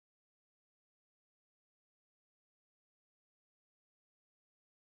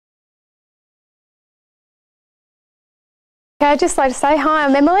I'd just like to say hi,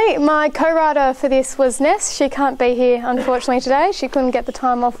 I'm Emily. My co-writer for this was Ness. She can't be here unfortunately today. She couldn't get the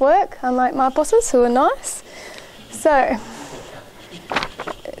time off work, unlike my bosses who are nice. So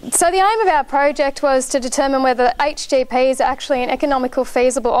the aim of our project was to determine whether HGPs are actually an economical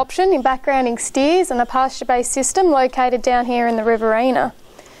feasible option in backgrounding steers and a pasture-based system located down here in the Riverina.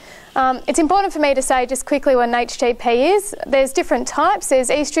 It's important for me to say just quickly what an HGP is. There's different types. There's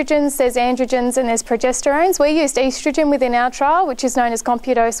estrogens, there's androgens and there's progesterones. We used estrogen within our trial, which is known as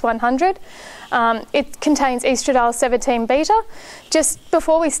Compudose 100. It contains estradiol 17 beta. Just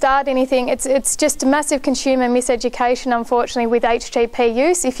before we start anything, it's just a massive consumer miseducation, unfortunately, with HGP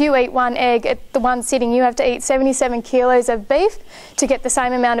use. If you eat one egg at the one sitting, you have to eat 77 kilos of beef to get the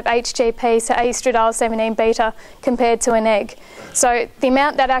same amount of HGP, so estradiol 17 beta, compared to an egg. So the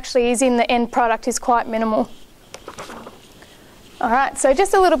amount that actually is in the end product is quite minimal. All right, so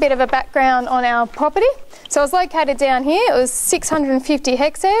just a little bit of a background on our property. So it was located down here. It was 650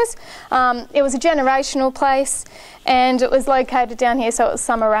 hectares. It was a generational place and it was located down here, so it was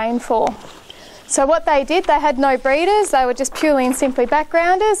summer rainfall. So what they did, they had no breeders. They were just purely and simply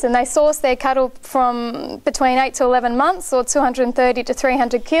backgrounders, and they sourced their cattle from between 8 to 11 months or 230 to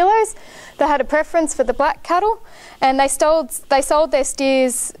 300 kilos. They had a preference for the black cattle, and they sold their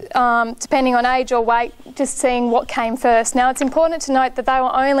steers depending on age or weight, just seeing what came first. Now it's important to note that they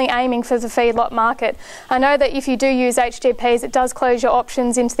were only aiming for the feedlot market. I know that if you do use HGPs, it does close your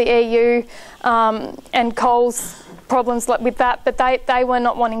options into the EU and Coles problems with that, but they were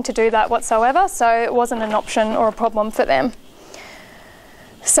not wanting to do that whatsoever, so it wasn't an option or a problem for them.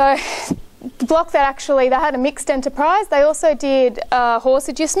 So the block that actually, they had a mixed enterprise. They also did horse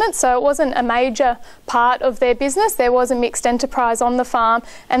adjustment, so it wasn't a major part of their business. There was a mixed enterprise on the farm,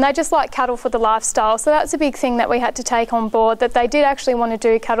 and they just like cattle for the lifestyle. So that's a big thing that we had to take on board, that they did actually want to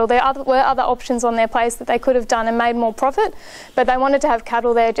do cattle. There were other options on their place that they could have done and made more profit, but they wanted to have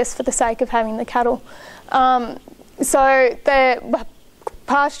cattle there just for the sake of having the cattle. So the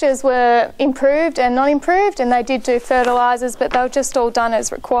pastures were improved and not improved, and they did do fertilisers, but they were just all done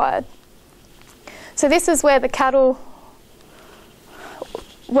as required. So this is where the cattle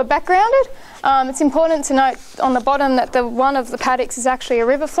were backgrounded. It's important to note on the bottom that one of the paddocks is actually a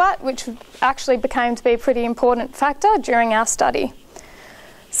river flat, which actually became to be a pretty important factor during our study.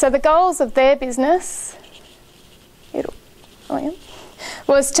 So the goals of their business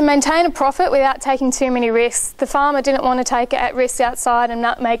was to maintain a profit without taking too many risks. The farmer didn't want to take risks outside and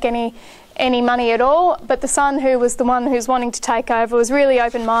not make any money at all, but the son, who was the one who's wanting to take over, was really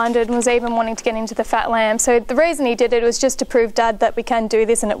open-minded and was even wanting to get into the fat lamb. So the reason he did it was just to prove Dad that we can do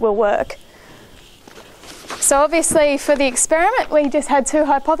this and it will work. So obviously for the experiment we just had two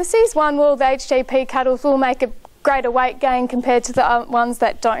hypotheses. One, the HGP cattle will make a greater weight gain compared to the ones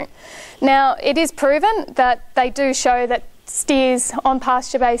that don't. Now it is proven that they do show that steers on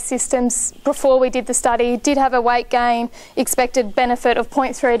pasture-based systems, before we did the study, did have a weight gain expected benefit of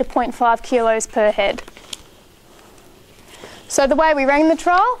 0.3 to 0.5 kilos per head. So the way we ran the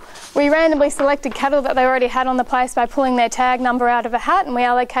trial, we randomly selected cattle that they already had on the place by pulling their tag number out of a hat, and we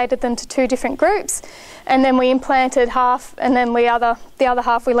allocated them to two different groups, and then we implanted half, and then the other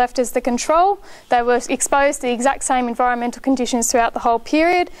half we left as the control. They were exposed to the exact same environmental conditions throughout the whole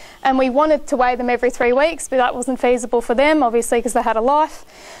period, and we wanted to weigh them every 3 weeks, but that wasn't feasible for them, obviously, because they had a life.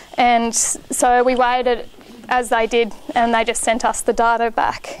 And so we weighed it as they did, and they just sent us the data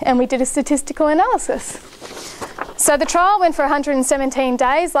back, and we did a statistical analysis. So the trial went for 117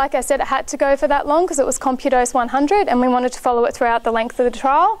 days. Like I said, it had to go for that long because it was Compudose 100, and we wanted to follow it throughout the length of the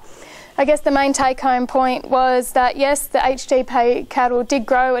trial. I guess the main take-home point was that, yes, the HGP cattle did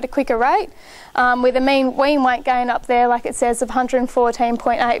grow at a quicker rate, with a mean wean weight gain up there, like it says, of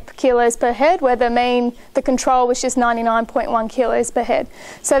 114.8 kilos per head, where the control was just 99.1 kilos per head.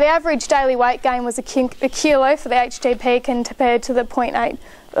 So the average daily weight gain was a kilo for the HGP compared to the 0.8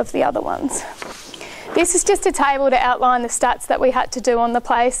 of the other ones. This is just a table to outline the stats that we had to do on the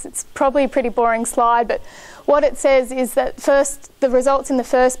place. It's probably a pretty boring slide, but what it says is that the results in the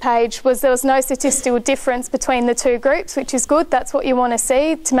first page was there was no statistical difference between the two groups, which is good. That's what you want to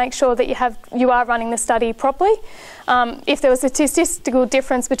see to make sure that you are running the study properly. If there was a statistical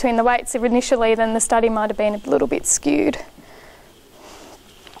difference between the weights initially, then the study might have been a little bit skewed.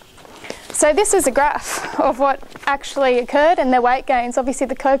 So this is a graph of what actually occurred and their weight gains. Obviously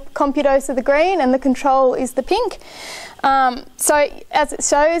the Compudose are the green and the control is the pink. So as it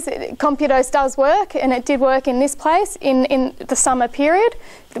shows, Compudose does work, and it did work in this place in the summer period,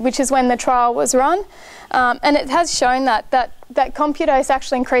 which is when the trial was run. And it has shown that Compudose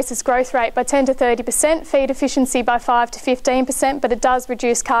actually increases growth rate by 10 to 30%, feed efficiency by 5 to 15%, but it does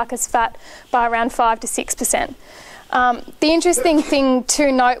reduce carcass fat by around 5 to 6%. The interesting thing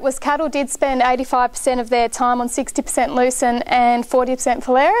to note was cattle did spend 85% of their time on 60% lucerne and 40%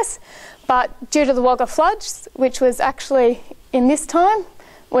 Phalaris, but due to the Wagga floods, which was actually in this time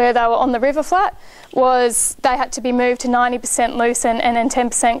where they were on the river flat, they had to be moved to 90% lucerne and then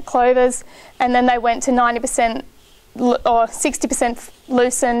 10% clovers, and then they went to 90% or 60%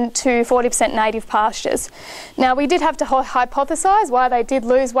 lucerne to 40% native pastures. Now, we did have to hypothesise why they did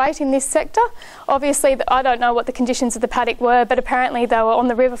lose weight in this sector. Obviously, I don't know what the conditions of the paddock were, but apparently they were on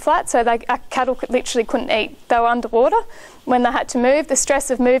the river flat, so cattle literally couldn't eat. They were underwater when they had to move. The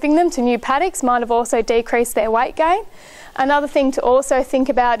stress of moving them to new paddocks might have also decreased their weight gain. Another thing to also think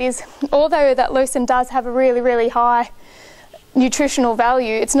about is, although that lucerne does have a really, really high nutritional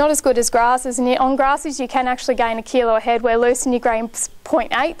value, it's not as good as grasses, and on grasses you can actually gain a kilo a head, where lucerne you gain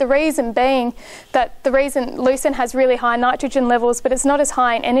 0.8. The reason being that lucerne has really high nitrogen levels, but it's not as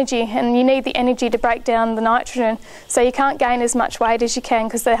high in energy, and you need the energy to break down the nitrogen, so you can't gain as much weight as you can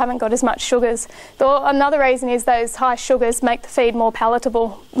because they haven't got as much sugars. Another reason is those high sugars make the feed more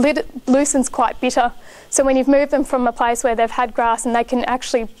palatable. Lucerne's quite bitter, so when you've moved them from a place where they've had grass, and they can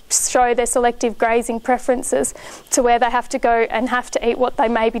actually show their selective grazing preferences to where they have to go and have to eat what they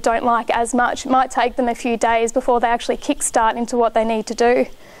maybe don't like as much, it might take them a few days before they actually kickstart into what they need to do.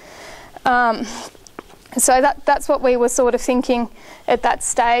 So that's what we were sort of thinking at that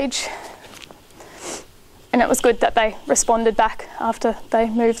stage, and it was good that they responded back after they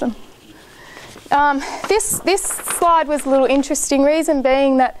moved them. This slide was a little interesting, reason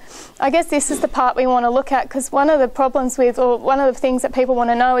being that I guess this is the part we want to look at, because one of the problems with, or one of the things that people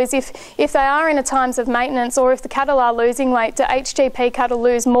want to know is if they are in a times of maintenance, or if the cattle are losing weight, do HGP cattle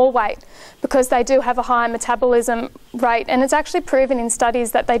lose more weight because they do have a higher metabolism rate? And it's actually proven in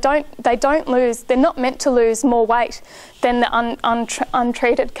studies that they're not meant to lose more weight than the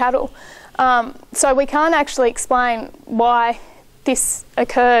untreated cattle. So we can't actually explain why this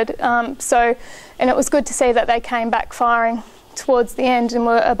occurred, and it was good to see that they came back firing towards the end and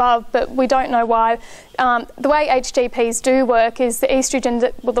were above, but we don't know why. The way HGPs do work is the estrogen,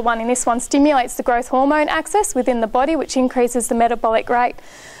 the one in this one, stimulates the growth hormone axis within the body, which increases the metabolic rate,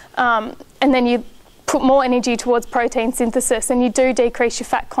 and then you put more energy towards protein synthesis, and you do decrease your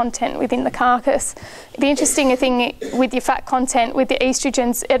fat content within the carcass. The interesting thing with your fat content, with the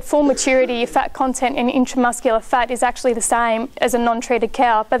estrogens, at full maturity, your fat content in intramuscular fat is actually the same as a non-treated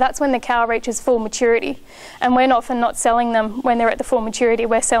cow, but that's when the cow reaches full maturity, and we're often not selling them when they're at the full maturity,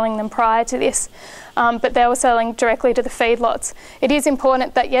 we're selling them prior to this. But they were selling directly to the feedlots. It is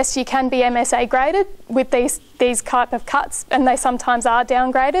important that, yes, you can be MSA graded with these type of cuts, and they sometimes are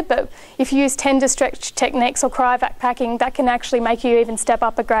downgraded, but if you use tender stretch techniques or cryovac packing, that can actually make you even step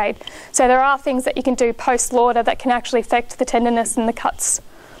up a grade. So there are things that you can do post-slaughter that can actually affect the tenderness and the cuts.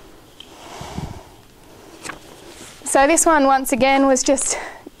 So this one, once again, was just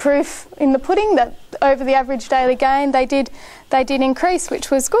proof in the pudding that over the average daily gain they did increase, which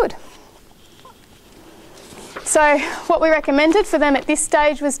was good. So what we recommended for them at this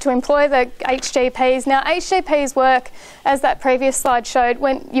stage was to employ the HGPs. Now, HGPs work, as that previous slide showed,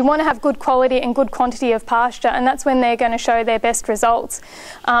 when you want to have good quality and good quantity of pasture, and that's when they're going to show their best results.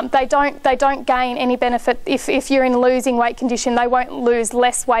 They don't gain any benefit. If you're in a losing weight condition, they won't lose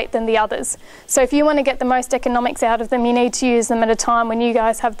less weight than the others. So if you want to get the most economics out of them, you need to use them at a time when you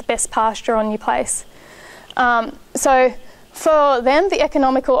guys have the best pasture on your place. So for them, the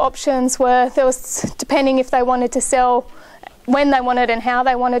economical options were, depending if they wanted to sell, when they wanted and how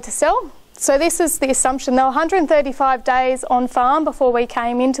they wanted to sell. So this is the assumption. There were 135 days on farm before we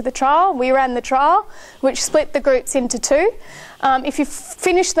came into the trial. We ran the trial, which split the groups into two. If you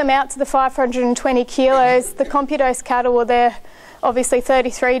finish them out to the 520 kilos, the Compudose cattle were there obviously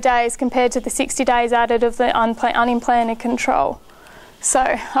 33 days compared to the 60 days added of the unimplanted control. So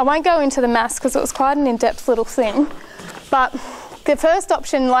I won't go into the maths because it was quite an in-depth little thing. But the first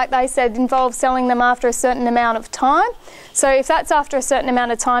option, like they said, involves selling them after a certain amount of time. So if that's after a certain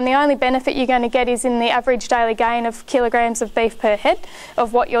amount of time, the only benefit you're going to get is in the average daily gain of kilograms of beef per head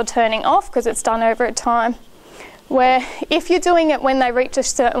of what you're turning off, because it's done over a time. Where if you're doing it when they reach a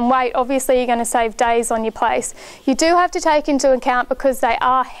certain weight, obviously you're going to save days on your place. You do have to take into account, because they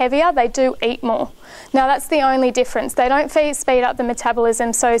are heavier, they do eat more. Now that's the only difference. They don't speed up the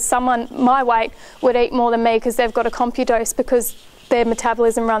metabolism, so someone my weight would eat more than me because they've got a Compudose, because their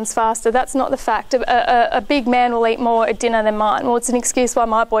metabolism runs faster. That's not the fact. A big man will eat more at dinner than mine. Well, it's an excuse why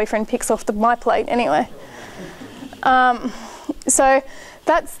my boyfriend picks off my plate anyway. So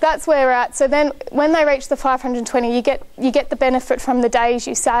that's where we're at. So then when they reach the 520, you get the benefit from the days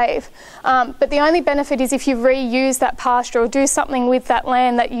you save. But the only benefit is if you reuse that pasture or do something with that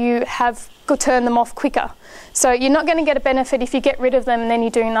land that you have turn them off quicker. So you're not going to get a benefit if you get rid of them and then you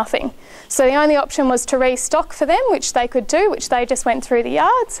do nothing. So the only option was to restock for them, which they could do, which they just went through the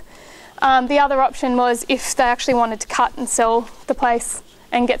yards. The other option was if they actually wanted to cut and sell the place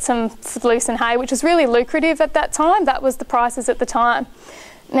and get some loosened hay, which was really lucrative at that time. That was the prices at the time.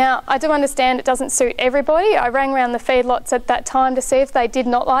 Now, I do understand it doesn't suit everybody. I rang around the feedlots at that time to see if they did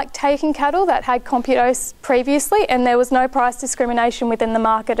not like taking cattle that had Compudose previously, and there was no price discrimination within the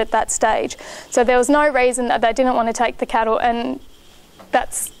market at that stage. So there was no reason that they didn't want to take the cattle, and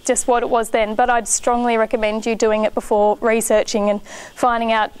that's just what it was then. But I'd strongly recommend you doing it before researching and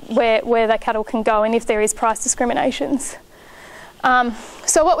finding out where the cattle can go and if there is price discriminations.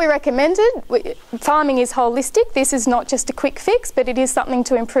 So what we recommended, farming is holistic. This is not just a quick fix, but it is something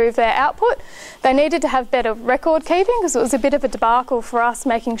to improve their output. They needed to have better record keeping because it was a bit of a debacle for us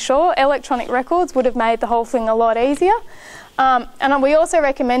making sure. Electronic records would have made the whole thing a lot easier. And we also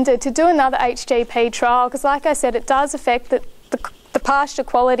recommended to do another HGP trial because, like I said, it does affect the pasture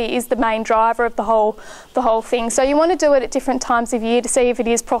quality is the main driver of the whole thing. So you want to do it at different times of year to see if it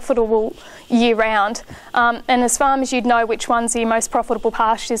is profitable year round. And as farmers, you'd know which ones are your most profitable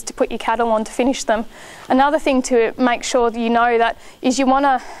pastures to put your cattle on to finish them. Another thing to make sure that you know that is you want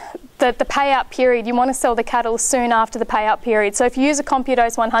to the payout period, you want to sell the cattle soon after the payout period. So if you use a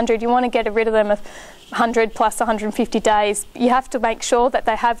Compudose 100, you want to get rid of them of 100 plus 150 days. You have to make sure that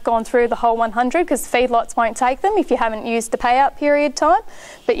they have gone through the whole 100 because feedlots won't take them if you haven't used the payout period time,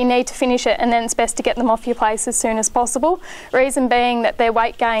 but you need to finish it and then it's best to get them off your place as soon as possible. Reason being that their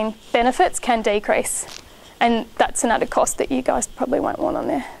weight gain benefits can decrease, and that's an added cost that you guys probably won't want on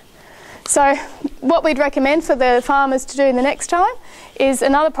there. So what we'd recommend for the farmers to do the next time is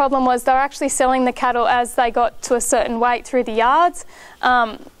another problem was they were actually selling the cattle as they got to a certain weight through the yards,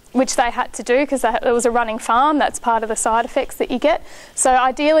 which they had to do because it was a running farm. That's part of the side effects that you get. So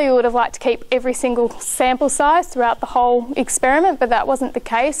ideally we would have liked to keep every single sample size throughout the whole experiment, but that wasn't the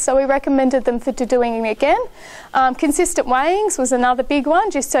case. So we recommended them for doing it again. Consistent weighings was another big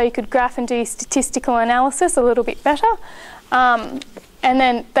one, just so you could graph and do statistical analysis a little bit better. And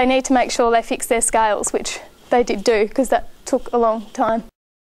then they need to make sure they fix their scales, which they did do because that took a long time.